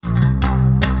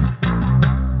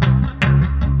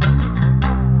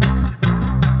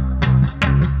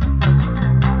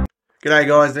G'day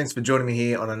guys, thanks for joining me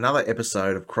here on another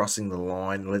episode of Crossing the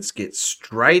Line. Let's get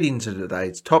straight into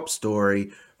today's top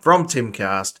story from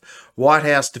Timcast. White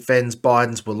House defends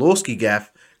Biden's Walorski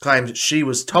gaffe, claims she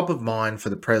was top of mind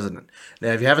for the president. Now,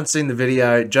 if you haven't seen the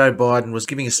video, Joe Biden was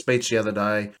giving a speech the other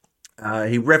day.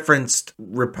 He referenced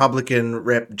Republican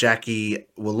Rep. Jackie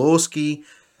Walorski,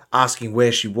 asking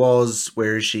where she was,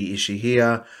 where is she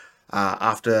here,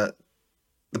 after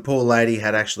the poor lady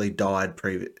had actually died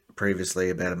previously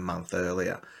about a month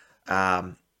earlier.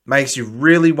 Makes you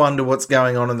really wonder what's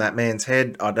going on in that man's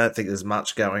head. I don't think there's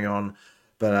much going on,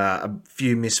 but a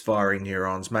few misfiring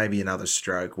neurons, maybe another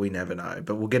stroke, we never know.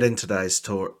 But we'll get into today's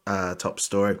top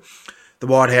story. The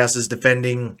White House is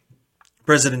defending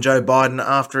President Joe Biden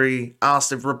after he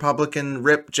asked if Republican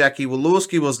Rep. Jackie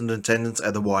Walorski was in attendance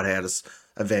at the White House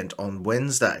event on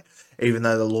Wednesday, even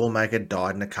though the lawmaker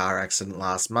died in a car accident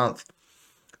last month.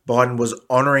 Biden was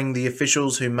honouring the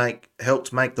officials who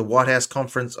helped make the White House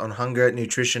Conference on Hunger,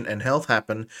 Nutrition and Health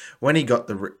happen when he got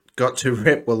to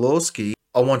Rep. Walorski.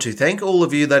 I want to thank all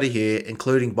of you that are here,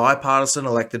 including bipartisan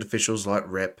elected officials like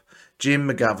Rep. Jim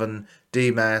McGovern,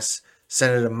 DMAS,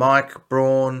 Senator Mike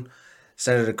Braun,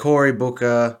 Senator Cory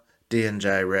Booker,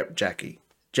 D&J Rep. Jackie.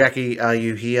 Jackie, are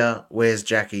you here? Where's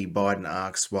Jackie? Biden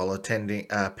asks while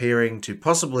appearing to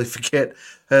possibly forget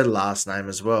her last name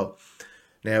as well.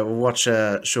 Now, we'll watch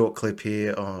a short clip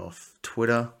here of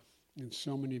Twitter. And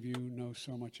so many of you know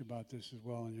so much about this as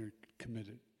well, and you're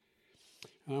committed.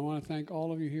 And I want to thank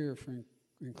all of you here for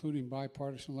including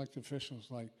bipartisan elected officials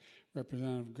like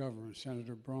Representative Governor,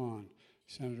 Senator Braun,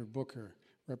 Senator Booker,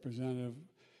 Representative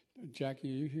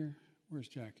Jackie. Are you here? Where's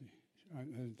Jackie? I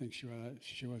didn't think she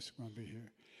was going to be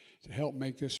here to help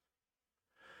make this.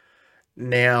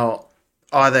 Now,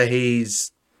 either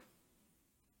he's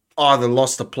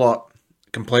lost the plot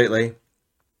completely,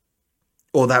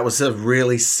 or that was a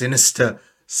really sinister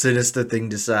thing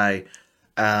to say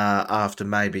after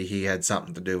maybe he had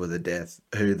something to do with the death.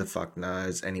 Who the fuck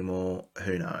knows anymore?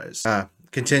 Who knows?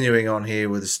 Continuing on here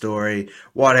with the story,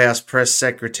 White House Press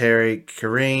Secretary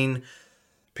Karine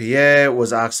Pierre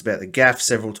was asked about the gaffe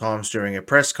several times during a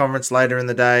press conference later in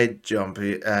the day. Jean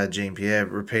Pierre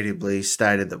repeatedly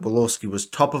stated that Walorski was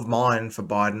top of mind for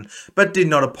Biden, but did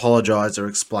not apologize or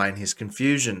explain his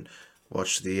confusion.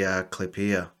 Watch the clip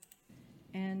here.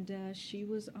 And she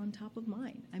was on top of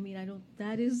mind. I mean,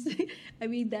 that is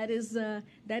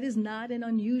not an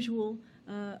unusual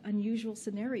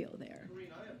scenario there.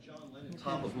 Karine, I have John Lennon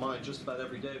top of mind just about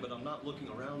every day, but I'm not looking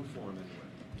around for him anywhere.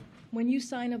 When you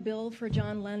sign a bill for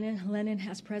John Lennon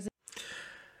as president.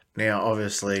 Now,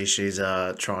 obviously, she's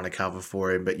trying to cover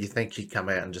for him, but you think he'd come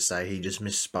out and just say he just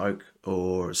misspoke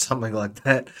or something like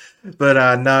that.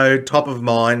 But no, top of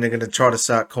mind. They're going to try to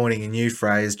start coining a new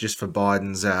phrase just for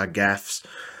Biden's gaffes.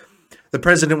 The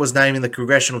president was naming the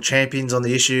congressional champions on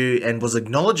the issue and was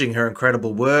acknowledging her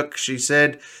incredible work, she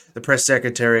said. The press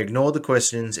secretary ignored the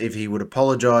questions if he would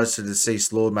apologise to the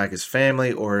deceased lawmaker's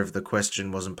family or if the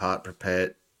question wasn't part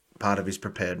of his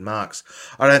prepared remarks.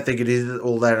 I don't think it is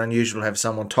all that unusual to have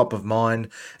someone top of mind,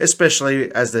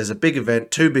 especially as there's a big event,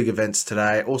 two big events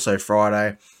today, also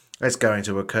Friday, that's going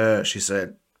to occur, she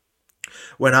said.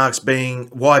 When asked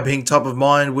why being top of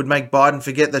mind would make Biden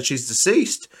forget that she's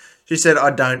deceased, she said, I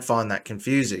don't find that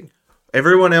confusing.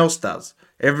 Everyone else does.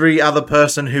 Every other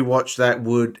person who watched that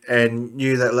would and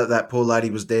knew that poor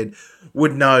lady was dead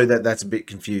would know that that's a bit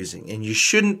confusing. And you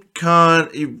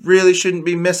really shouldn't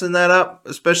be messing that up,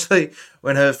 especially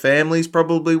when her family's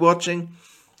probably watching.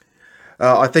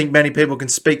 I think many people can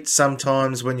speak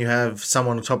sometimes when you have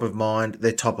someone on top of mind,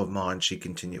 they're top of mind, she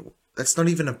continued. That's not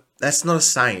a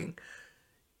saying.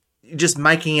 You're just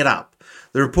making it up.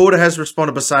 The reporter has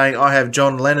responded by saying, I have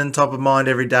John Lennon top of mind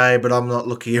every day, but I'm not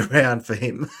looking around for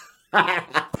him.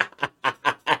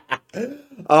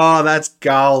 Oh, that's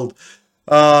gold.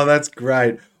 Oh, that's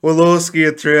great. Walorski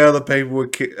and three other people were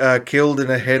killed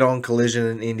in a head-on collision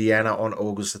in Indiana on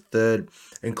August the 3rd,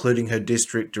 including her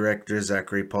district director,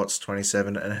 Zachary Potts,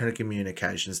 27, and her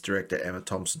communications director, Emma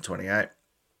Thompson, 28.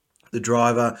 The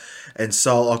driver and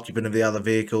sole occupant of the other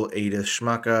vehicle, Edith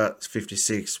Schmucker,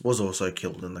 56, was also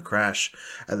killed in the crash.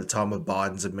 At the time of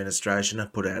Biden's administration,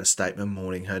 had put out a statement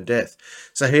mourning her death.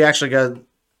 So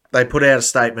they put out a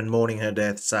statement mourning her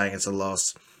death, saying it's a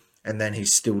loss, and then he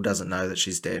still doesn't know that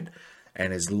she's dead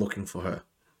and is looking for her.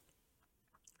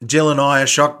 Jill and I are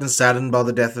shocked and saddened by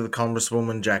the death of the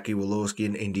Congresswoman Jackie Walorski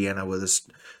in Indiana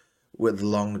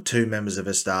along with two members of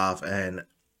her staff and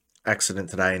accident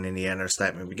today in Indiana, a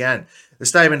statement began. The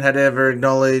statement had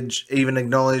even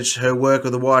acknowledged her work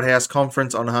with the White House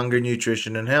Conference on Hunger,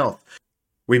 Nutrition and Health,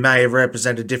 We may have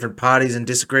represented different parties and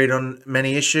disagreed on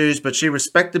many issues, but she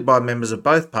respected by members of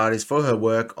both parties for her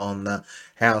work on the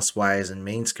House Ways and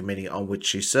Means Committee on which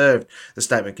she served. The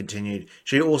statement continued,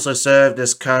 she also served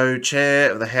as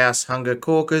co-chair of the House Hunger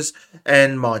Caucus,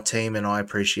 and my team and I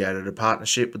appreciated a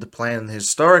partnership with the planned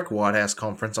historic White House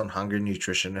Conference on Hunger,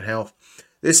 Nutrition and Health.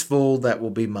 This fall that will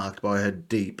be marked by her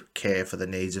deep care for the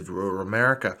needs of rural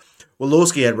America.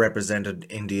 Walorski had represented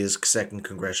India's 2nd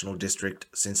Congressional District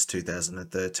since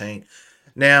 2013.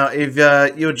 Now, if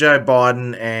you're Joe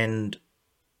Biden and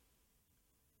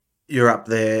you're up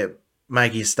there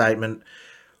making a statement,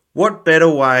 what better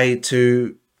way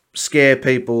to scare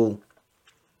people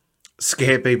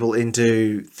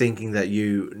into thinking that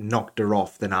you knocked her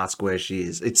off than ask where she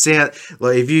is? It sounds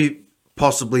like if you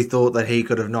possibly thought that he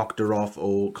could have knocked her off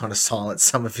or kind of silenced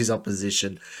some of his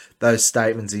opposition, those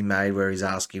statements he made where he's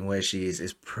asking where she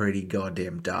is pretty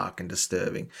goddamn dark and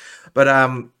disturbing. But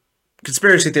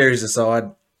conspiracy theories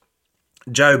aside,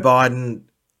 Joe Biden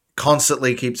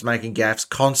constantly keeps making gaffes,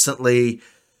 constantly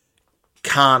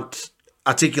can't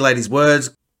articulate his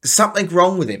words. There's something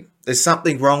wrong with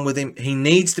him. He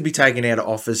needs to be taken out of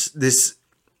office.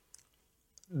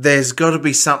 There's got to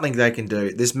be something they can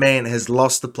do. This man has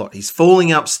lost the plot. He's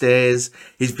falling upstairs.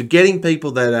 He's forgetting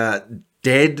people that are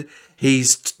dead.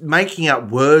 He's making up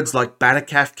words like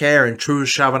Batacafcare and True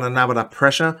Shavananabada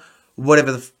pressure,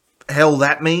 whatever the hell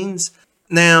that means.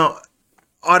 Now,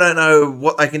 I don't know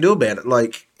what they can do about it.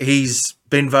 Like, he's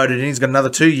been voted in. He's got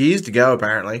another 2 years to go,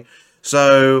 apparently.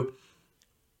 So,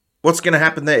 what's going to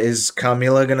happen there? Is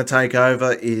Carmilla going to take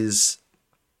over? Is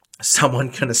someone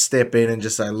going to step in and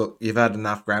just say, look, you've had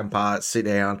enough, Grandpa, sit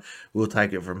down, we'll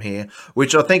take it from here,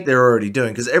 which I think they're already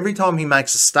doing, because every time he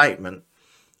makes a statement,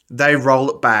 they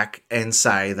roll it back and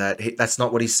say that that's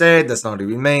not what he said, that's not what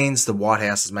he means, the White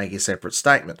House is making a separate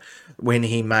statement. When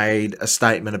he made a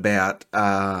statement about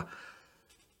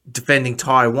defending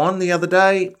Taiwan the other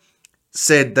day,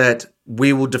 said that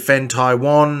we will defend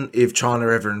Taiwan if China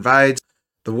ever invades,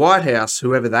 the White House,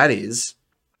 whoever that is,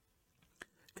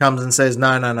 comes and says,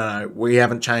 no, we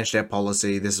haven't changed our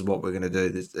policy. This is what we're going to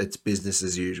do. It's business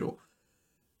as usual.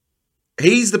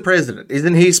 He's the president.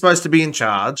 Isn't he supposed to be in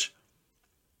charge?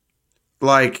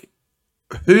 Like,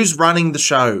 who's running the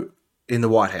show in the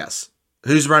White House?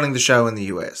 Who's running the show in the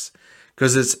US?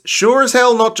 Because it's sure as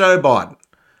hell not Joe Biden.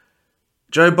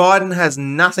 Joe Biden has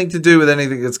nothing to do with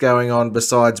anything that's going on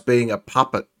besides being a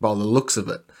puppet by the looks of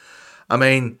it. I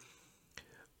mean,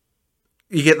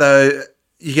 you get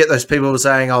those people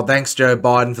saying, oh, thanks, Joe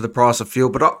Biden, for the price of fuel.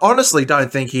 But I honestly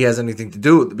don't think he has anything to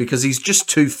do with it because he's just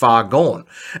too far gone.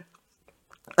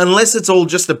 Unless it's all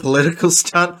just a political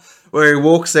stunt where he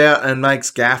walks out and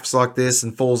makes gaffes like this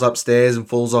and falls upstairs and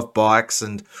falls off bikes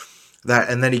and that,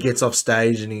 and then he gets off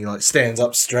stage and he like stands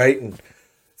up straight and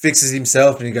fixes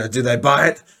himself and he goes, did they buy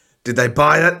it? Did they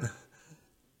buy it?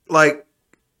 Like,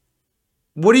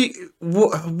 what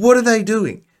are they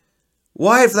doing?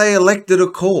 Why have they elected a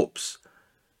corpse?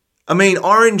 I mean,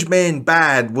 Orange Man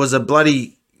Bad was like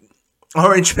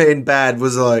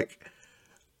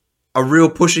a real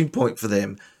pushing point for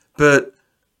them. But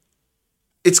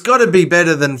it's got to be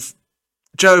better than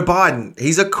Joe Biden.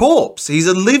 He's a corpse. He's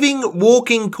a living,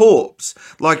 walking corpse.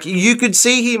 Like, you could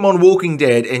see him on Walking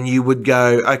Dead and you would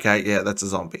go, okay, yeah, that's a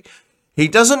zombie. He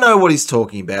doesn't know what he's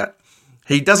talking about.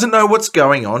 He doesn't know what's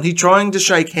going on. He's trying to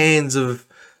shake hands of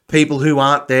people who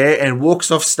aren't there and walks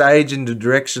off stage into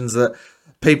directions that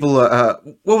people are,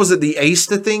 what was it, the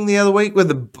Easter thing the other week, where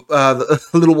a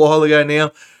little while ago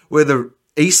now, where the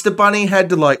Easter Bunny had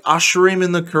to like usher him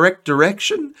in the correct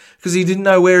direction because he didn't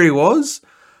know where he was?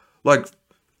 Like,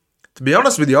 to be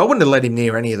honest with you, I wouldn't have let him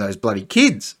near any of those bloody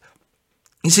kids.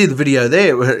 You see the video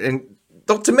there, and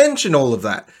not to mention all of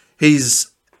that,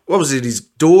 his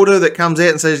daughter that comes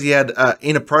out and says he had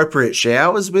inappropriate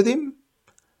showers with him?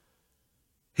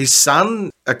 His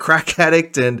son, a crack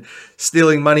addict and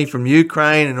stealing money from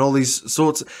Ukraine and all these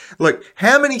sorts. Like,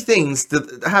 how many things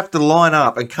have to line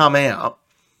up and come out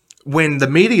when the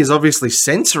media is obviously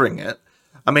censoring it?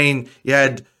 I mean, you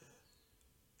had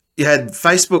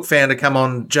Facebook founder come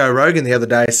on Joe Rogan the other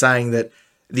day saying that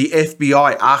the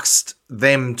FBI asked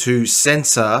them to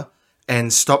censor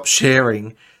and stop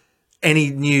sharing any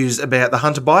news about the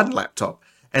Hunter Biden laptop.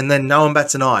 And then no one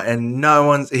bats an eye, and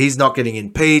he's not getting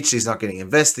impeached, he's not getting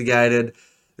investigated,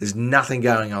 there's nothing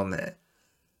going on there.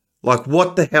 Like,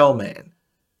 what the hell, man?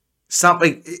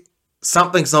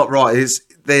 Something's not right.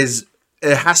 There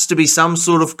has to be some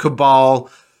sort of cabal,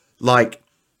 like,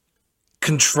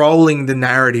 controlling the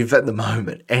narrative at the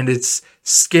moment, and it's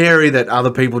scary that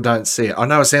other people don't see it. I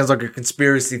know it sounds like a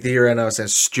conspiracy theory, I know it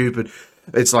sounds stupid,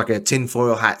 It's like a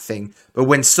tinfoil hat thing. But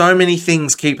when so many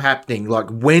things keep happening, like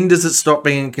when does it stop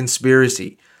being a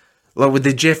conspiracy? Like with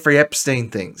the Jeffrey Epstein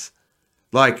things.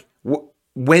 Like,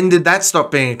 when did that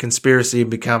stop being a conspiracy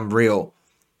and become real?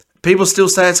 People still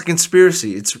say it's a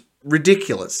conspiracy. It's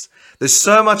ridiculous. There's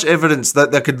so much evidence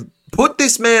that could put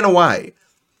this man away,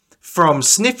 from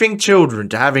sniffing children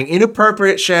to having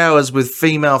inappropriate showers with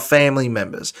female family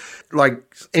members,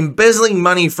 like embezzling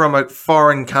money from a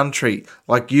foreign country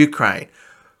like Ukraine,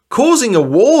 causing a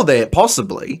war there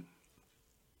possibly.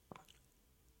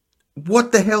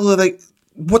 What the hell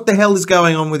is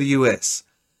going on with the US?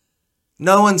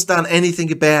 No one's done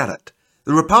anything about it.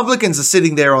 The Republicans are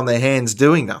sitting there on their hands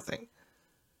doing nothing.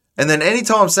 And then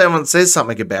anytime someone says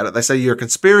something about it, they say you're a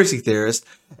conspiracy theorist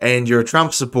and you're a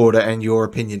Trump supporter and your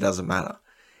opinion doesn't matter.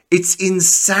 It's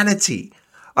insanity.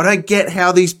 I don't get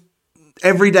how these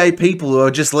everyday people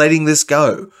are just letting this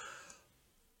go.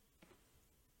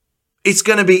 It's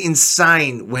going to be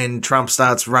insane when Trump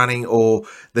starts running or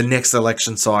the next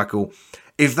election cycle.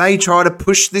 If they try to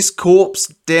push this corpse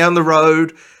down the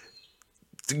road,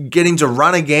 to get him to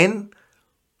run again,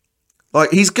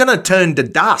 like he's going to turn to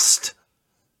dust.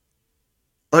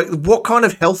 Like, what kind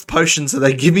of health potions are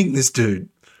they giving this dude?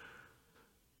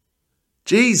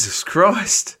 Jesus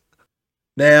Christ.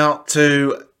 Now,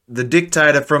 to the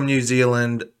dictator from New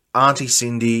Zealand, Auntie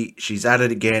Cindy, she's at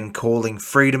it again, calling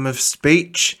freedom of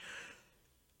speech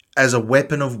as a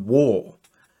weapon of war.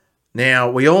 Now,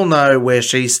 we all know where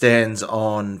she stands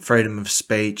on freedom of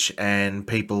speech and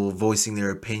people voicing their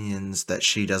opinions that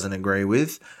she doesn't agree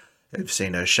with. We've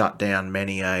seen her shut down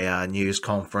many a news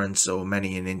conference or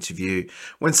many an interview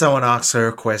when someone asks her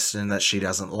a question that she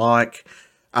doesn't like.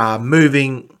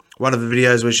 Moving one of the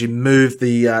videos where she moved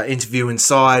the interview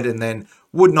inside and then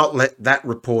would not let that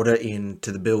reporter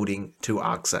into the building to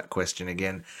ask that question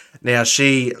again. Now,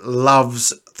 she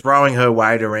loves throwing her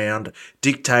weight around,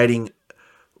 dictating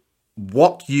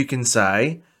what you can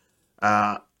say,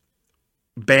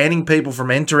 banning people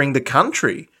from entering the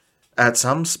country at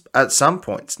some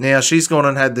points. Now, she's gone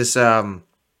and had this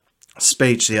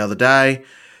speech the other day,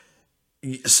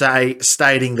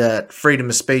 stating that freedom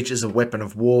of speech is a weapon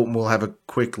of war. And we'll have a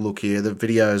quick look here. The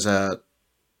videos are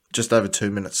just over 2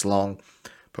 minutes long,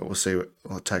 but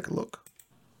we'll take a look.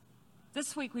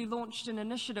 This week we launched an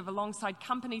initiative alongside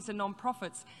companies and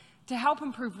non-profits to help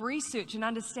improve research and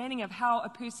understanding of how a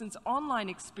person's online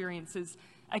experiences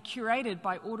are curated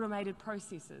by automated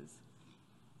processes.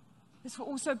 This will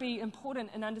also be important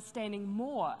in understanding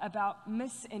more about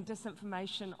mis- and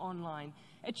disinformation online,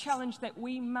 a challenge that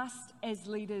we must, as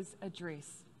leaders,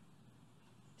 address.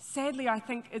 Sadly, I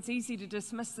think it's easy to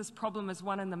dismiss this problem as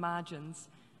one in the margins.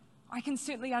 I can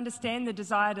certainly understand the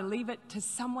desire to leave it to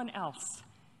someone else.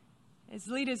 As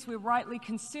leaders, we're rightly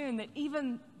concerned that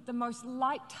even the most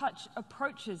light-touch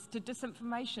approaches to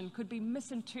disinformation could be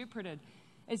misinterpreted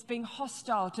as being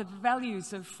hostile to the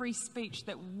values of free speech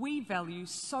that we value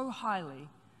so highly.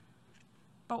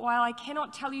 But while I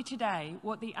cannot tell you today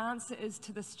what the answer is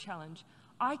to this challenge,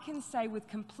 I can say with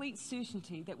complete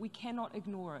certainty that we cannot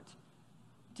ignore it.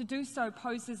 To do so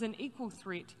poses an equal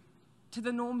threat to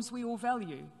the norms we all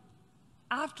value.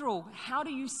 After all, how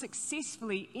do you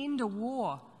successfully end a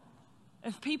war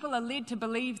if people are led to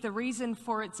believe the reason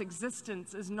for its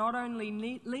existence is not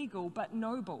only legal but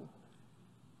noble?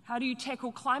 How do you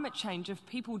tackle climate change if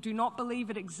people do not believe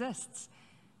it exists?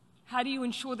 How do you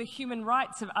ensure the human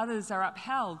rights of others are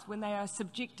upheld when they are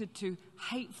subjected to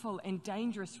hateful and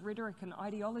dangerous rhetoric and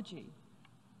ideology?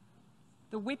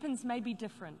 The weapons may be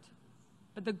different,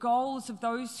 but the goals of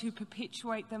those who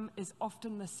perpetuate them is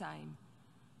often the same: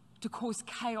 to cause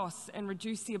chaos and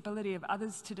reduce the ability of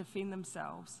others to defend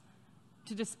themselves,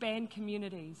 to disband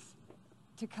communities,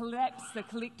 to collapse the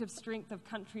collective strength of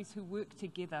countries who work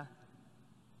together.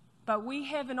 But we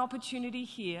have an opportunity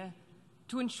here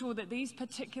to ensure that these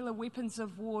particular weapons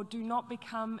of war do not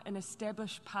become an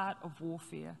established part of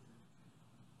warfare.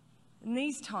 In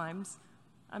these times,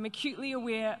 I'm acutely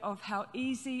aware of how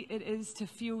easy it is to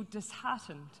feel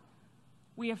disheartened.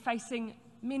 We are facing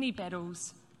many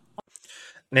battles.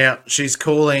 Now, she's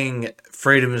calling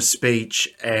freedom of speech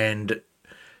and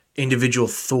individual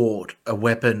thought a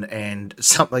weapon and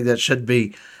something that should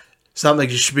be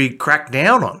cracked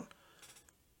down on.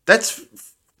 That's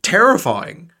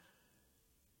terrifying.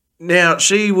 Now,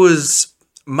 she was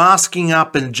masking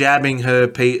up and jabbing her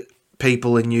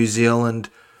people in New Zealand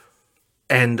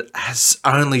and has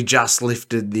only just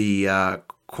lifted the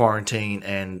quarantine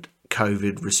and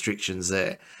COVID restrictions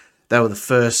there. They were the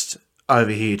first over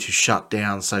here to shut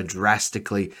down so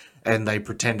drastically, and they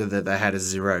pretended that they had a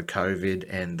zero COVID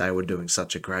and they were doing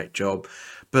such a great job.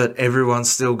 But everyone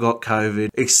still got COVID,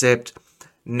 except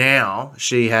Now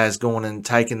she has gone and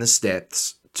taken the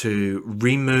steps to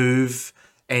remove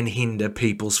and hinder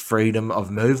people's freedom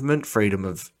of movement, freedom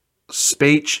of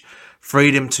speech,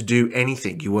 freedom to do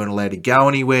anything. You weren't allowed to go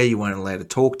anywhere. You weren't allowed to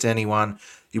talk to anyone.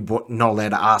 You're not allowed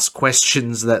to ask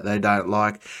questions that they don't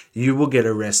like. You will get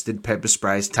arrested, pepper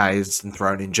sprays, tased, and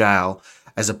thrown in jail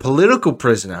as a political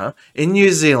prisoner in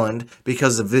New Zealand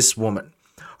because of this woman.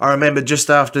 I remember just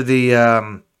after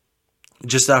that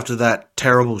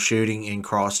terrible shooting in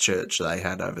Christchurch they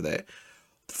had over there,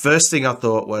 the first thing I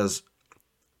thought was,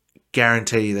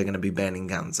 guarantee they're going to be banning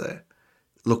guns there.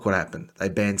 Look what happened. They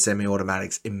banned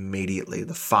semi-automatics immediately.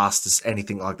 The fastest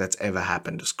anything like that's ever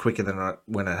happened. Just quicker than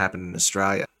when it happened in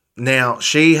Australia. Now,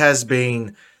 she has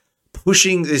been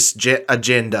pushing this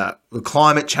agenda, with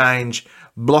climate change,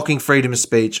 blocking freedom of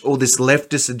speech, all this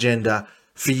leftist agenda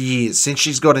for years, since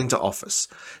she's got into office.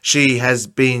 She has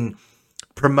been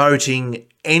promoting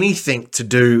anything to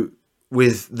do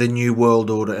with the New World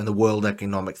Order and the World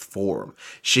Economic Forum.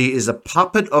 She is a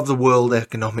puppet of the World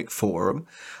Economic Forum,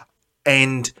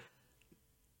 and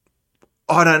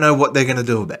I don't know what they're going to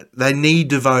do about it. They need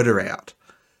to vote her out.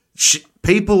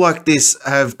 People like this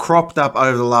have cropped up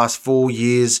over the last 4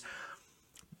 years.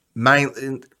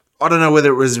 Mainly, I don't know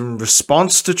whether it was in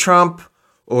response to Trump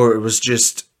or it was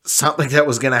just something that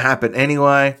was going to happen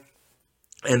anyway,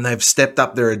 and they've stepped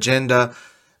up their agenda.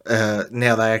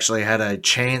 Now they actually had a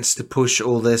chance to push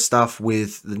all their stuff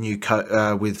with the new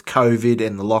with COVID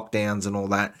and the lockdowns and all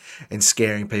that, and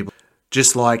scaring people,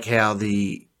 just like how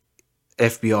the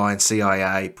FBI and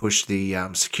CIA pushed the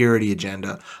security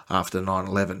agenda after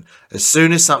 9/11. As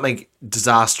soon as something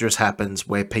disastrous happens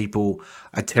where people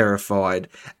are terrified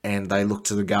and they look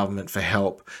to the government for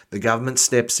help, the government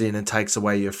steps in and takes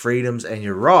away your freedoms and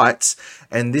your rights,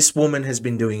 and this woman has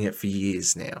been doing it for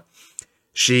years now.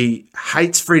 She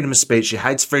hates freedom of speech. She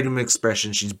hates freedom of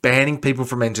expression. She's banning people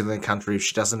from entering the country if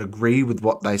she doesn't agree with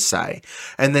what they say.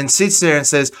 And then sits there and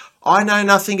says, I know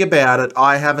nothing about it.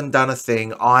 I haven't done a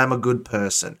thing. I'm a good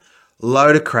person.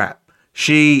 Load of crap.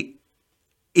 She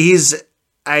is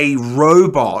a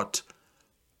robot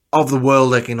of the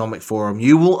World Economic Forum.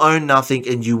 You will own nothing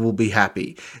and you will be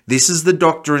happy. This is the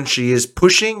doctrine she is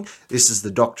pushing. This is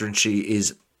the doctrine she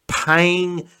is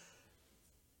paying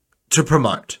to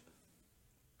promote.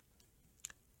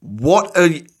 What are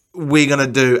we going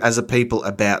to do as a people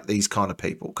about these kind of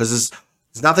people? Because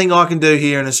there's nothing I can do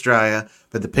here in Australia,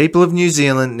 but the people of New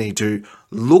Zealand need to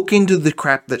look into the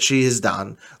crap that she has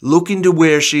done, look into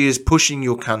where she is pushing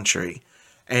your country,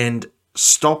 and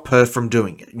stop her from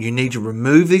doing it. You need to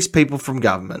remove these people from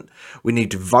government. We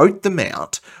need to vote them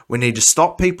out. We need to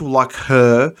stop people like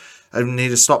her. And we need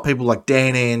to stop people like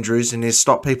Dan Andrews. We need to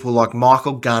stop people like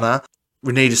Michael Gunner.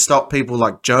 We need to stop people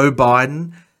like Joe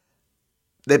Biden.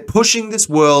 They're pushing this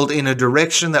world in a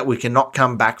direction that we cannot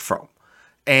come back from.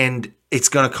 And it's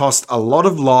going to cost a lot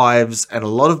of lives and a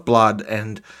lot of blood,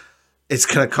 and it's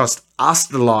going to cost us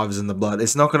the lives and the blood.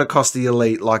 It's not going to cost the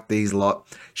elite like these lot.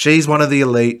 She's one of the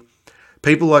elite.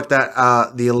 People like that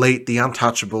are the elite, the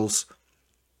untouchables.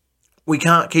 We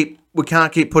can't keep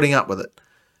putting up with it.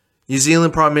 New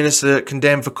Zealand Prime Minister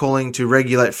condemned for calling to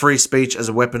regulate free speech as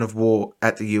a weapon of war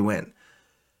at the UN.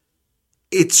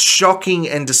 It's shocking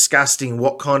and disgusting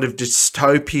what kind of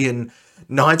dystopian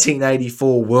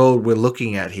 1984 world we're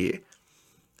looking at here.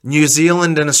 New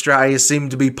Zealand and Australia seem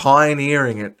to be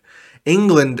pioneering it.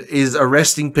 England is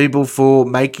arresting people for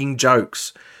making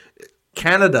jokes.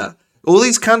 Canada, all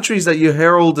these countries that you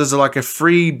herald as like a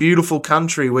free, beautiful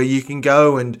country where you can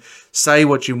go and say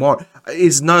what you want,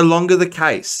 is no longer the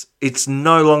case. It's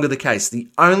no longer the case. The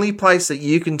only place that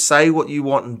you can say what you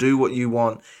want and do what you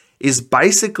want is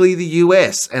basically the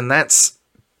US, and that's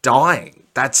dying.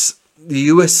 The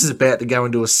US is about to go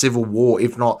into a civil war,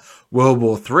 if not World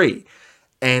War III.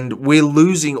 And we're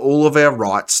losing all of our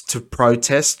rights to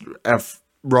protest, our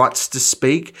rights to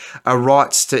speak, our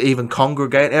rights to even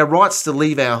congregate, our rights to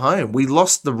leave our home. We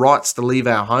lost the rights to leave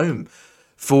our home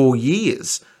for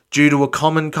years due to a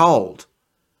common cold.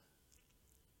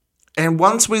 And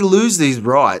once we lose these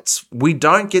rights, we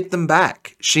don't get them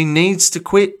back. She needs to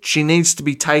quit. She needs to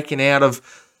be taken out of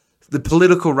the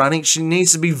political running. She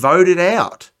needs to be voted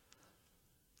out.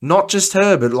 Not just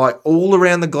her, but like all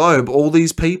around the globe, all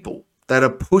these people that are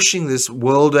pushing this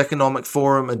World Economic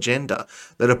Forum agenda,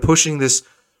 that are pushing this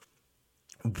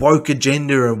woke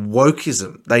agenda and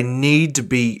wokeism, they need to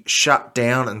be shut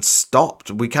down and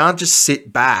stopped. We can't just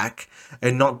sit back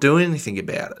and not do anything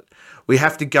about it. We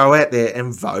have to go out there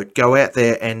and vote, go out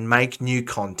there and make new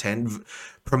content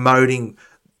promoting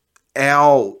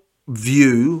our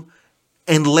view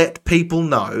and let people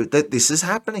know that this is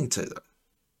happening to them.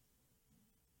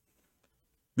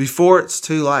 before it's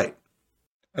too late.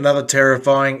 Another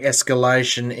terrifying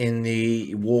escalation in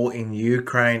the war in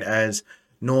Ukraine as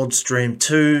Nord Stream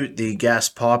 2, the gas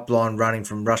pipeline running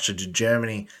from Russia to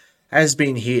Germany, has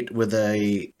been hit with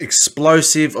a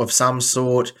explosive of some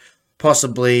sort,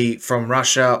 possibly from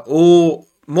Russia or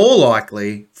more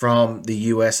likely from the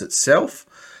US itself,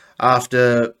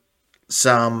 after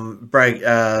some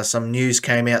news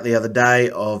came out the other day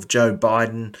of Joe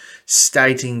Biden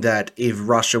stating that if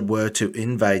Russia were to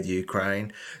invade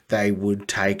Ukraine, they would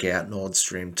take out Nord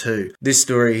Stream 2. This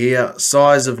story here,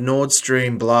 size of Nord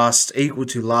Stream blast equal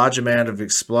to large amount of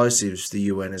explosives, the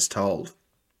UN is told.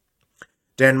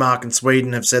 Denmark and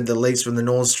Sweden have said the leaks from the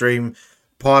Nord Stream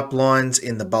pipelines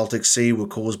in the Baltic Sea were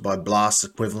caused by blasts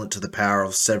equivalent to the power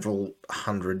of several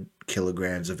hundred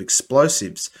kilograms of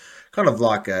explosives. Kind of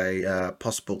like a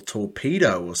possible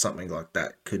torpedo or something like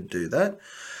that could do that.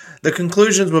 The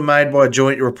conclusions were made by a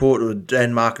joint report of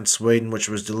Denmark and Sweden, which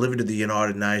was delivered to the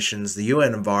United Nations. The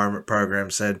UN Environment Programme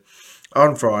said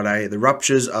on Friday, the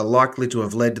ruptures are likely to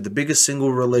have led to the biggest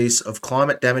single release of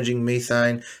climate-damaging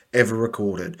methane ever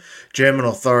recorded. German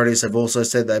authorities have also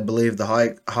said they believe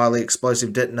the highly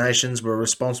explosive detonations were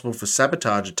responsible for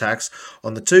sabotage attacks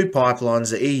on the two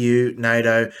pipelines. The EU,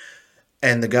 NATO,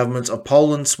 and the governments of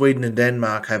Poland, Sweden, and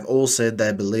Denmark have all said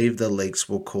they believe the leaks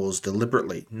were caused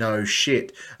deliberately. No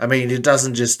shit. I mean, it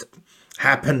doesn't just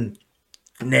happen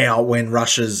now when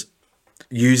Russia's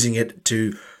using it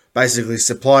to basically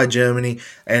supply Germany,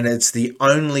 and it's the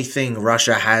only thing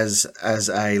Russia has as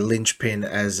a linchpin,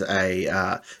 as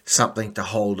a something to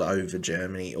hold over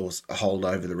Germany or hold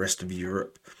over the rest of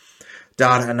Europe.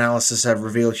 Data analysis have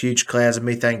revealed huge clouds of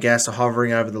methane gas are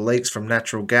hovering over the leaks from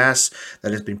natural gas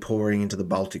that has been pouring into the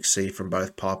Baltic Sea from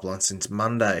both pipelines since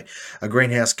Monday. A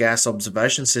greenhouse gas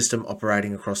observation system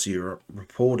operating across Europe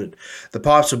reported. The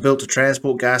pipes were built to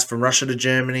transport gas from Russia to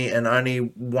Germany, and only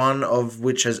one of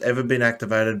which has ever been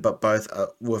activated, but both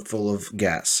were full of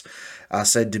gas, are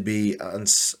said to be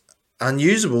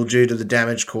unusable due to the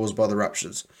damage caused by the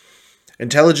ruptures.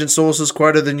 Intelligence sources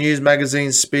quoted the news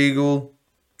magazine Spiegel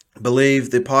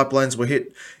believe the pipelines were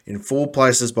hit in 4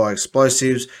 places by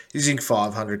explosives using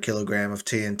 500 kilogram of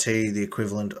TNT, the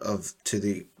equivalent to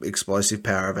the explosive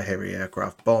power of a heavy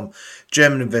aircraft bomb.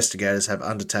 German investigators have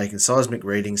undertaken seismic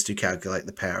readings to calculate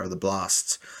the power of the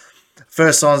blasts.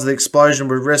 First signs of the explosion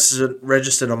were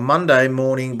registered on Monday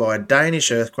morning by a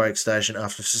Danish earthquake station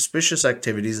after suspicious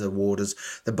activities in the waters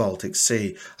of the Baltic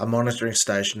Sea. A monitoring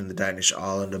station in the Danish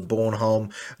island of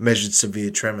Bornholm measured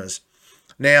severe tremors.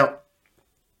 Now,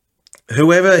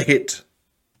 whoever hit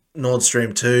Nord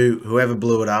Stream 2, whoever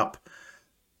blew it up,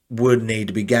 would need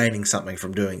to be gaining something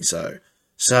from doing so.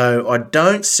 So I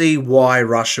don't see why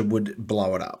Russia would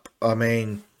blow it up. I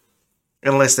mean,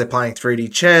 unless they're playing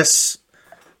 3D chess,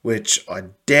 which I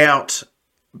doubt,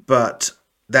 but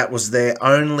that was their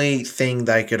only thing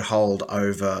they could hold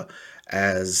over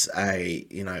as a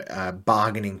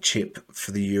bargaining chip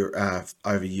for the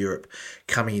over Europe.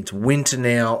 Coming into winter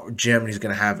now, Germany's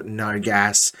going to have no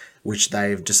gas, which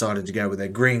they've decided to go with their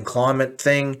green climate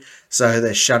thing. So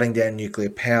they're shutting down nuclear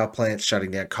power plants,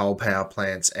 shutting down coal power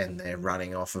plants, and they're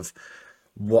running off of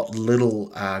what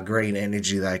little green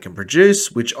energy they can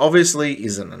produce, which obviously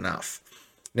isn't enough.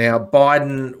 Now,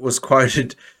 Biden was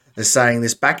quoted as saying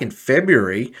this back in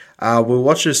February. We'll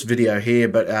watch this video here,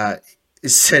 but it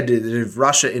said that if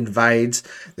Russia invades,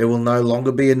 there will no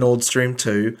longer be a Nord Stream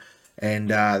 2.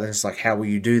 And then it's like, how will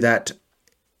you do that?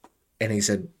 And he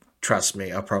said, trust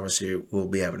me, I promise you, we'll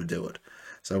be able to do it.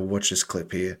 So watch this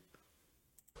clip here.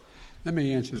 Let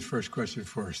me answer the first question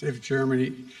first.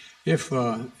 If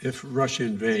Russia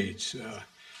invades,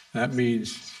 that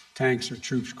means tanks or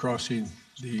troops crossing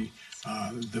the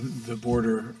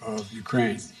border of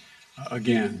Ukraine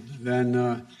again.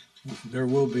 Then there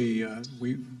will be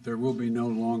no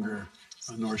longer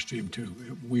a Nord Stream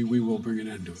 2. We will bring an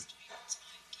end to it.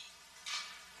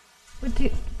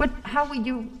 How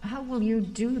will you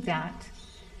do that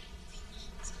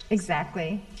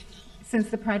exactly, since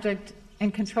the project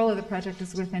and control of the project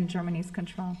is within Germany's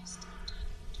control?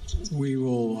 We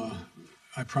will,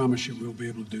 I promise you, we'll be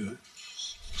able to do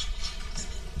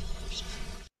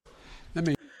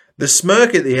it. The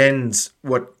smirk at the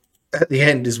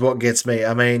end is what gets me.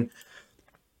 I mean,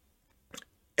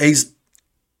 he's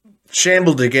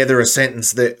shambled together a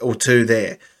sentence or two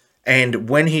there, and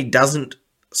when he doesn't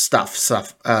stuff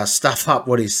up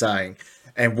what he's saying,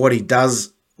 and what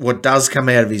does come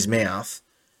out of his mouth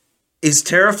is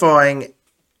terrifying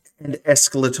and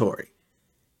escalatory.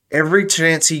 Every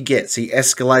chance he gets, he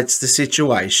escalates the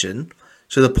situation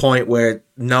to the point where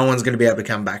no one's going to be able to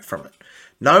come back from it.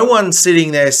 No one's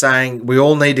sitting there saying we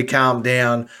all need to calm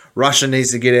down. Russia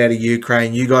needs to get out of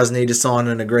Ukraine. You guys need to sign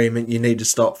an agreement. You need to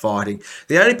stop fighting.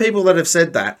 The only people that have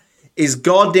said that is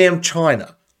goddamn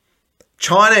China.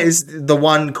 China is the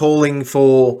one calling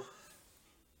for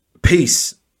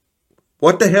peace.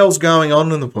 What the hell's going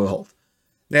on in the world?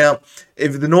 Now,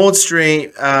 if Nord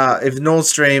Stream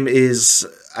is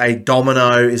a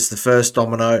domino, is the first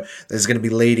domino, there's going to be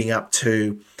leading up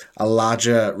to a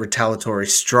larger retaliatory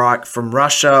strike from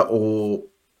Russia or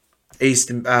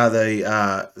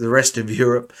the rest of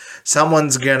Europe.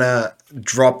 Someone's going to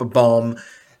drop a bomb,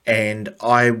 and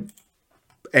I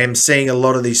am seeing a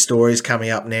lot of these stories coming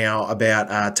up now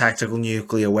about tactical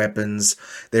nuclear weapons.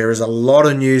 There is a lot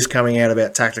of news coming out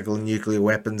about tactical nuclear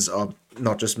weapons.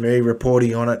 Not just me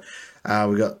reporting on it.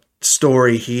 We got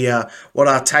story here. What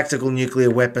are tactical nuclear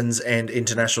weapons? And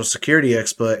international security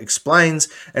expert explains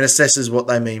and assesses what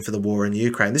they mean for the war in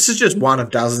Ukraine. This is just one of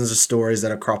dozens of stories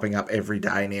that are cropping up every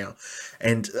day now.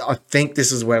 And I think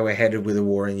this is where we're headed with the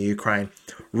war in Ukraine.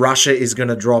 Russia is going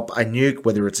to drop a nuke,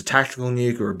 whether it's a tactical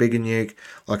nuke or a bigger nuke,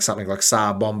 like something like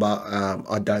Tsar Bomba.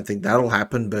 I don't think that'll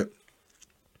happen, but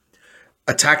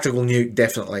a tactical nuke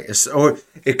definitely. Or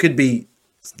it could be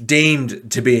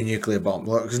deemed to be a nuclear bomb,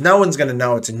 because no one's going to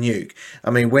know it's a nuke.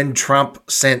 I mean, when Trump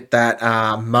sent that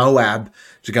Moab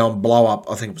to go and blow up,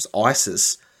 I think it was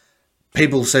ISIS,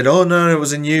 people said, oh no, it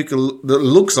was a nuke that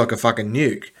looks like a fucking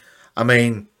nuke. I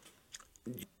mean,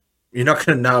 you're not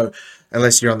going to know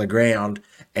unless you're on the ground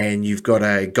and you've got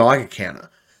a Geiger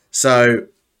counter. So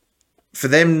for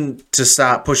them to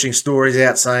start pushing stories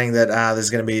out saying that there's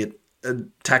going to be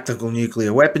tactical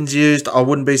nuclear weapons used, I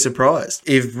wouldn't be surprised.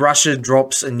 If Russia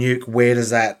drops a nuke, where does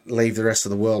that leave the rest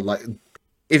of the world? Like,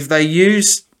 if they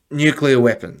use nuclear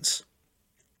weapons,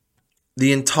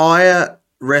 the entire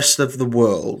rest of the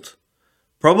world,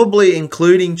 probably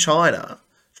including China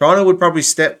would probably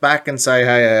step back and say,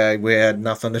 hey, we had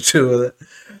nothing to do with it.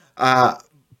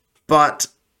 But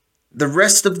the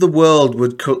rest of the world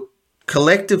would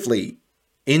collectively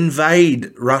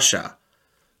invade Russia,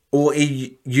 or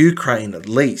Ukraine at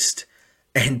least,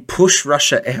 and push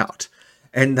Russia out.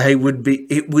 And it would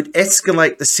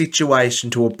escalate the situation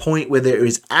to a point where there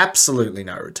is absolutely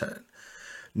no return.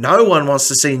 No one wants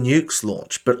to see nukes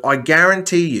launch, but I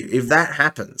guarantee you, if that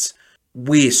happens,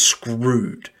 we're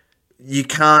screwed. You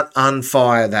can't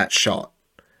unfire that shot.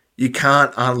 You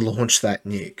can't unlaunch that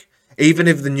nuke. Even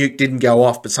if the nuke didn't go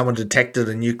off, but someone detected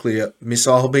a nuclear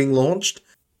missile being launched,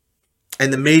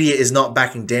 and the media is not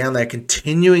backing down, they're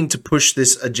continuing to push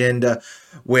this agenda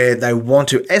where they want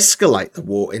to escalate the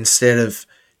war instead of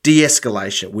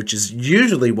de-escalation, which is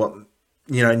usually what,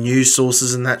 news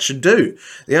sources and that should do.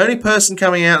 The only person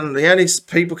coming out and the only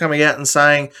people coming out and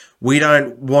saying we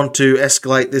don't want to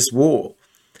escalate this war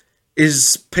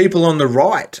is people on the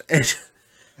right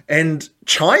and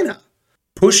China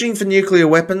pushing for nuclear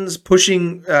weapons,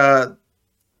 pushing for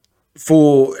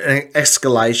an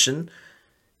escalation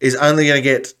is only going to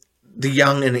get the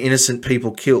young and innocent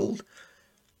people killed.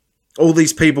 All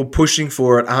these people pushing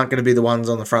for it aren't going to be the ones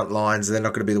on the front lines. They're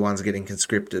not going to be the ones getting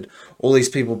conscripted. All these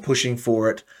people pushing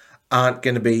for it aren't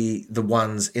going to be the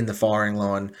ones in the firing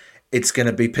line. It's going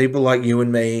to be people like you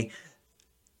and me,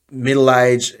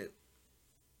 middle-aged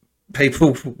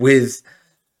people with,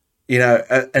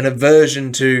 an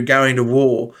aversion to going to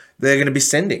war. They're going to be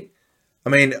sending. I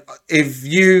mean, if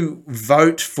you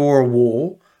vote for a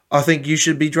war, I think you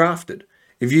should be drafted.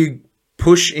 If you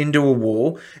push into a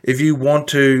war, if you want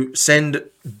to send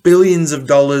billions of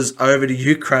dollars over to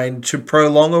Ukraine to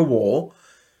prolong a war,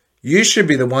 you should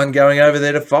be the one going over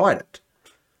there to fight it.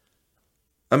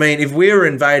 I mean, if we were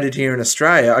invaded here in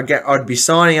Australia, I'd be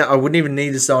signing up. I wouldn't even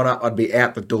need to sign up. I'd be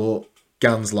out the door,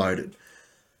 guns loaded.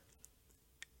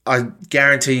 I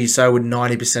guarantee you so would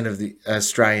 90% of the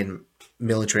Australian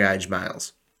military-age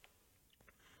males.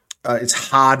 It's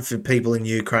hard for people in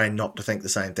Ukraine not to think the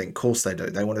same thing. Of course they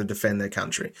do. They want to defend their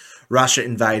country. Russia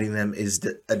invading them is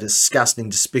a disgusting,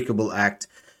 despicable act.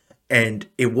 And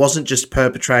it wasn't just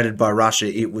perpetrated by Russia.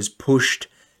 It was pushed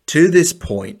to this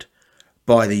point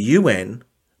by the UN,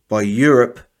 by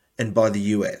Europe, and by the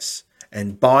US.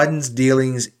 And Biden's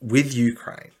dealings with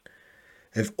Ukraine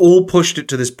have all pushed it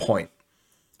to this point.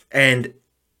 And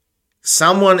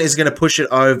someone is going to push it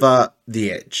over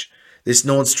the edge. This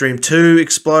Nord Stream 2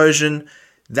 explosion,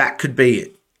 that could be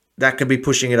it. That could be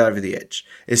pushing it over the edge.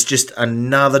 It's just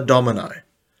another domino.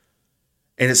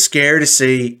 And it's scary to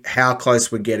see how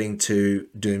close we're getting to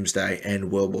doomsday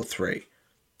and World War III.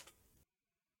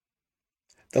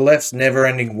 The left's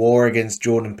never-ending war against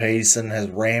Jordan Peterson has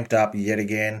ramped up yet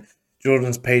again.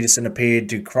 Jordan Peterson appeared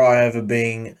to cry over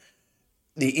being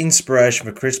the inspiration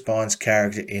for Chris Pine's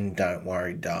character in Don't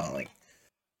Worry Darling.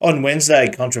 On Wednesday,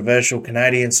 controversial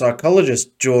Canadian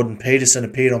psychologist Jordan Peterson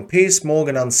appeared on Piers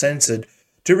Morgan Uncensored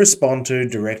to respond to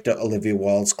director Olivia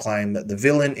Wilde's claim that the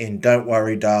villain in Don't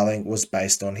Worry Darling was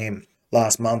based on him.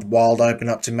 Last month, Wilde opened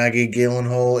up to Maggie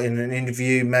Gyllenhaal in an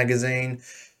interview magazine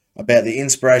about the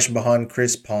inspiration behind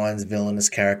Chris Pine's villainous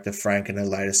character Frank in her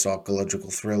latest psychological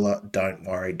thriller, Don't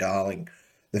Worry Darling.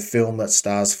 The film that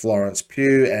stars Florence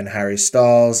Pugh and Harry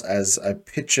Styles as a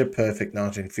picture-perfect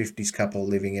 1950s couple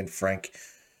living in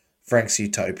Frank's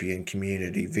utopian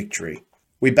community, Victory.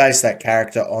 We base that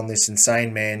character on this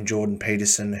insane man, Jordan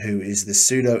Peterson, who is the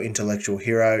pseudo-intellectual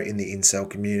hero in the incel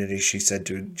community, she said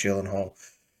to Gyllenhaal.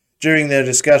 During their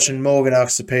discussion, Morgan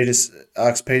asked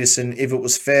Peterson if it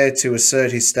was fair to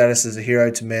assert his status as a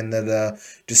hero to men that are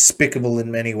despicable in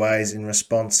many ways. In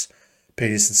response,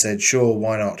 Peterson said, "Sure,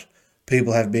 why not?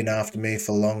 People have been after me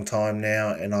for a long time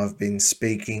now, and I've been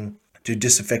speaking to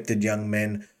disaffected young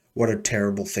men. What a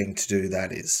terrible thing to do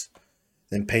that is."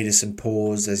 Then Peterson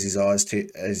paused as his eyes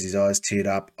teared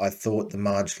up. "I thought the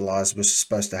marginalised were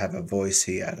supposed to have a voice,"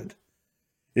 he added.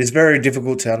 It is very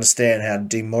difficult to understand how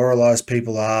demoralised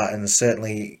people are, and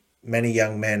certainly many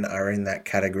young men are in that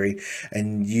category,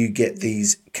 and you get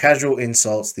these casual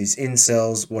insults, these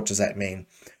incels. What does that mean?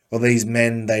 Well, these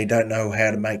men, they don't know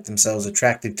how to make themselves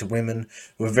attractive to women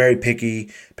who are very picky.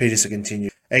 Peterson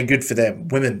continued, and good for them.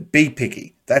 Women, be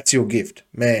picky. That's your gift.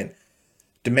 Man,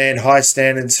 demand high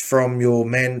standards from your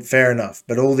men, fair enough.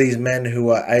 But all these men who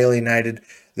are alienated,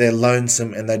 they're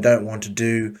lonesome and they don't want to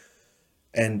do,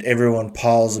 and everyone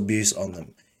piles abuse on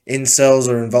them. Incels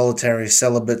or involuntary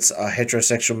celibates are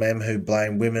heterosexual men who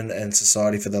blame women and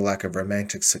society for the lack of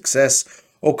romantic success,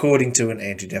 according to an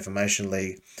anti-defamation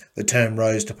league. The term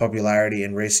rose to popularity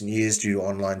in recent years due to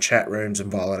online chat rooms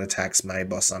and violent attacks made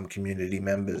by some community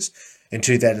members. In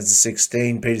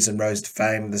 2016, Peterson rose to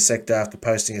fame in the sector after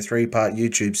posting a 3-part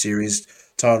YouTube series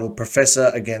titled Professor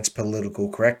Against Political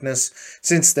Correctness.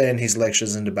 Since then, his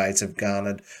lectures and debates have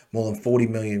garnered more than 40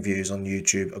 million views on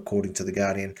YouTube, according to The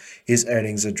Guardian. His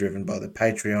earnings are driven by the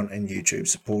Patreon and YouTube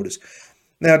supporters.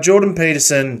 Now, Jordan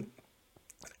Peterson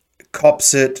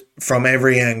cops it from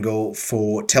every angle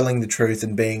for telling the truth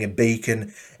and being a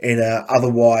beacon in a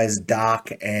otherwise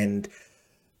dark and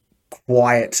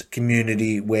quiet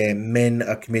community where men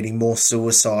are committing more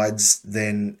suicides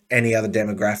than any other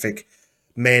demographic.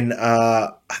 Men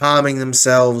are harming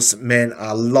themselves, men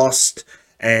are lost,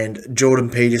 and Jordan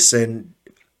Peterson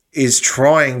is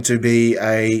trying to be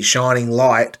a shining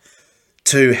light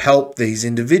to help these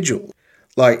individuals.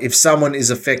 Like, if someone is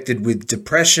affected with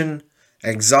depression,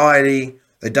 anxiety,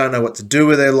 they don't know what to do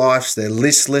with their lives, they're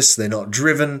listless, they're not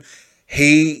driven,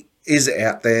 he is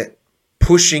out there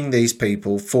pushing these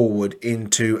people forward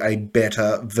into a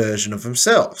better version of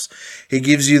themselves. He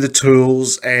gives you the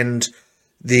tools and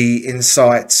the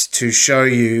insights to show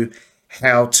you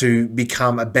how to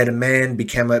become a better man,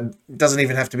 doesn't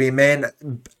even have to be a man,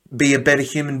 be a better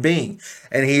human being.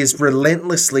 And he is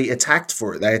relentlessly attacked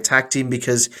for it. They attacked him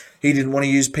because he didn't want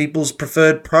to use people's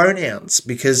preferred pronouns,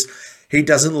 because he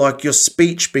doesn't like your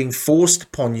speech being forced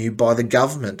upon you by the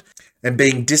government and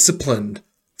being disciplined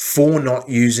for not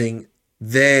using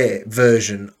their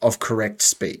version of correct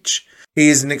speech. He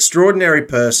is an extraordinary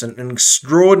person, an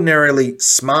extraordinarily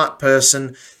smart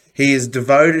person. He has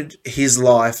devoted his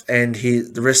life and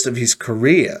the rest of his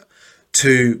career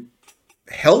to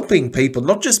helping people,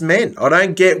 not just men. I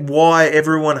don't get why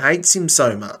everyone hates him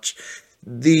so much.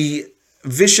 The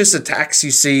vicious attacks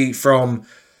you see from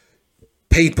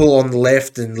people on the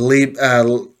left and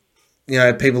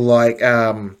people like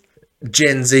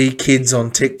Gen Z kids on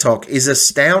TikTok is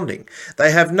astounding.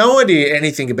 They have no idea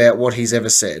anything about what he's ever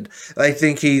said. They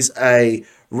think he's a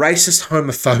racist,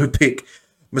 homophobic,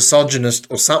 misogynist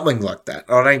or something like that.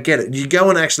 I don't get it. You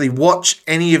go and actually watch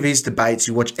any of his debates,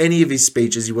 you watch any of his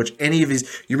speeches, you read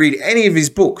any of his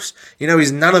books. You know,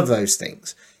 he's none of those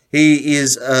things. He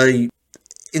is a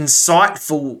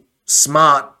insightful,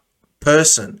 smart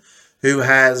person who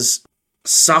has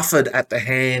suffered at the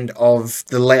hand of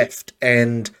the left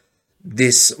and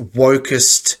this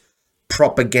wokest,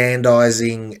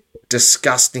 propagandizing,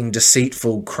 disgusting,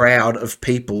 deceitful crowd of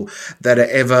people that are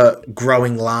ever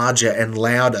growing larger and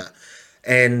louder.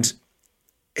 And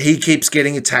he keeps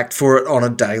getting attacked for it on a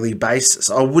daily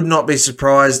basis. I would not be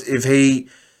surprised if he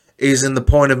is in the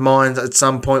point of mind at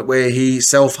some point where he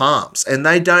self-harms. And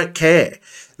they don't care.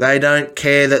 They don't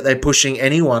care that they're pushing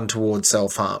anyone towards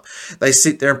self-harm. They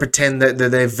sit there and pretend that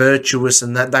they're virtuous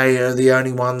and that they are the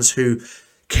only ones who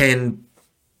can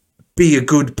be a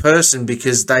good person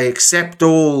because they accept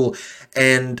all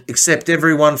and accept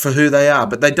everyone for who they are,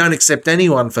 but they don't accept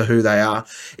anyone for who they are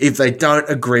if they don't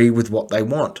agree with what they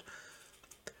want.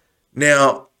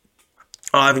 Now,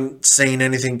 I haven't seen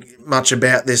anything much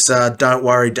about this Don't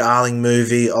Worry Darling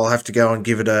movie. I'll have to go and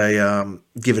give it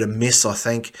a miss, I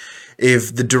think.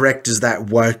 If the director's that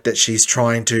woke that she's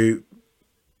trying to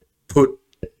put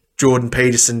Jordan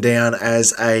Peterson down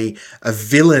as a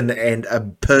villain and a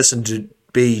person to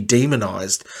be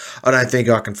demonized, I don't think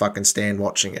I can fucking stand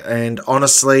watching it. And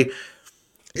honestly,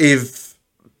 if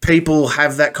people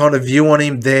have that kind of view on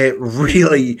him, they're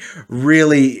really,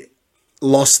 really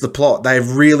lost the plot.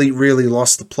 They've really, really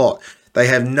lost the plot. They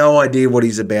have no idea what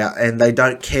he's about and they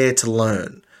don't care to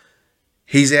learn.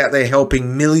 He's out there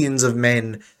helping millions of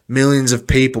men, millions of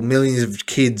people, millions of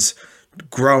kids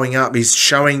growing up. He's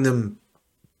showing them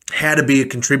how to be a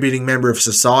contributing member of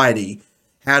society,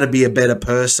 how to be a better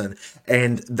person,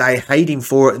 and they hate him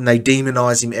for it and they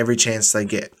demonize him every chance they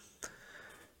get.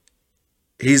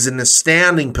 He's an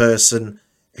astounding person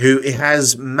who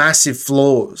has massive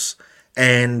flaws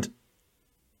and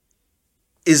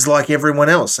is like everyone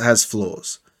else has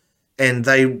flaws. And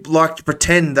they like to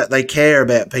pretend that they care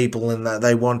about people and that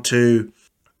they want to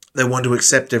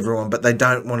accept everyone, but they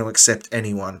don't want to accept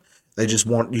anyone. They just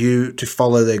want you to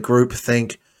follow their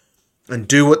groupthink and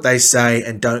do what they say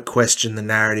and don't question the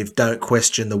narrative, don't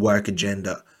question the woke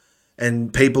agenda.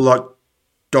 And people like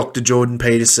Dr. Jordan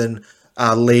Peterson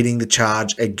are leading the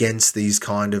charge against these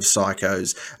kind of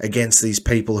psychos, against these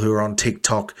people who are on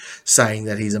TikTok saying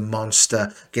that he's a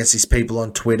monster, against these people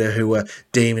on Twitter who are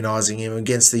demonizing him,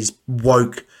 against these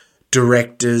woke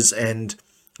directors and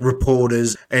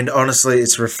reporters. And honestly,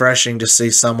 it's refreshing to see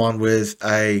someone with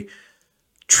a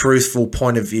truthful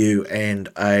point of view and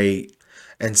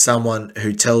someone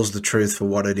who tells the truth for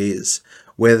what it is,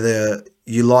 whether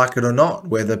you like it or not,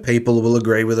 whether people will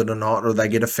agree with it or not, or they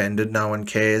get offended, no one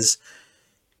cares.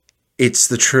 It's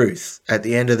the truth. At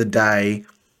the end of the day,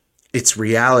 it's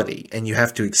reality and you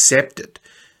have to accept it.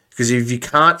 Because if you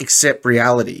can't accept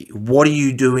reality, what are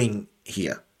you doing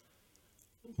here?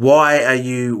 Why are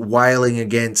you wailing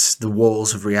against the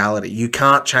walls of reality? You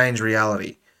can't change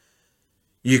reality.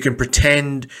 You can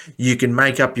pretend, you can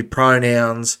make up your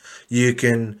pronouns, you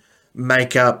can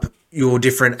make up your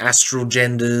different astral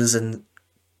genders and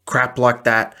crap like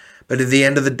that. But at the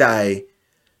end of the day,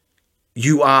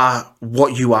 you are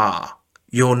what you are.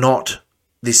 You're not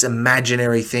this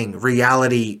imaginary thing.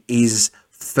 Reality is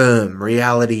firm.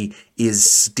 Reality is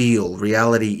steel.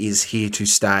 Reality is here to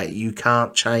stay. You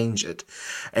can't change it.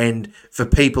 And for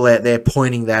people out there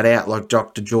pointing that out, like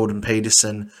Dr. Jordan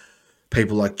Peterson,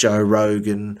 people like Joe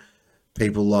Rogan,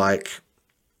 people like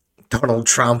Donald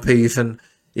Trump even,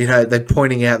 they're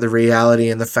pointing out the reality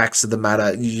and the facts of the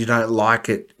matter. You don't like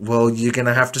it. Well, you're going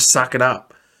to have to suck it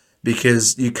up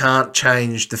because you can't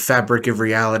change the fabric of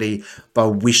reality by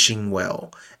wishing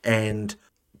well and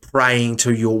praying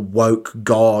to your woke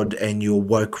God and your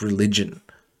woke religion.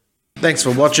 Thanks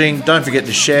for watching. Don't forget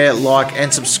to share, like,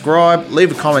 and subscribe.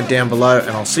 Leave a comment down below, and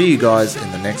I'll see you guys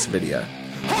in the next video.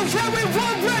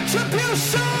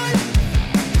 Retribution.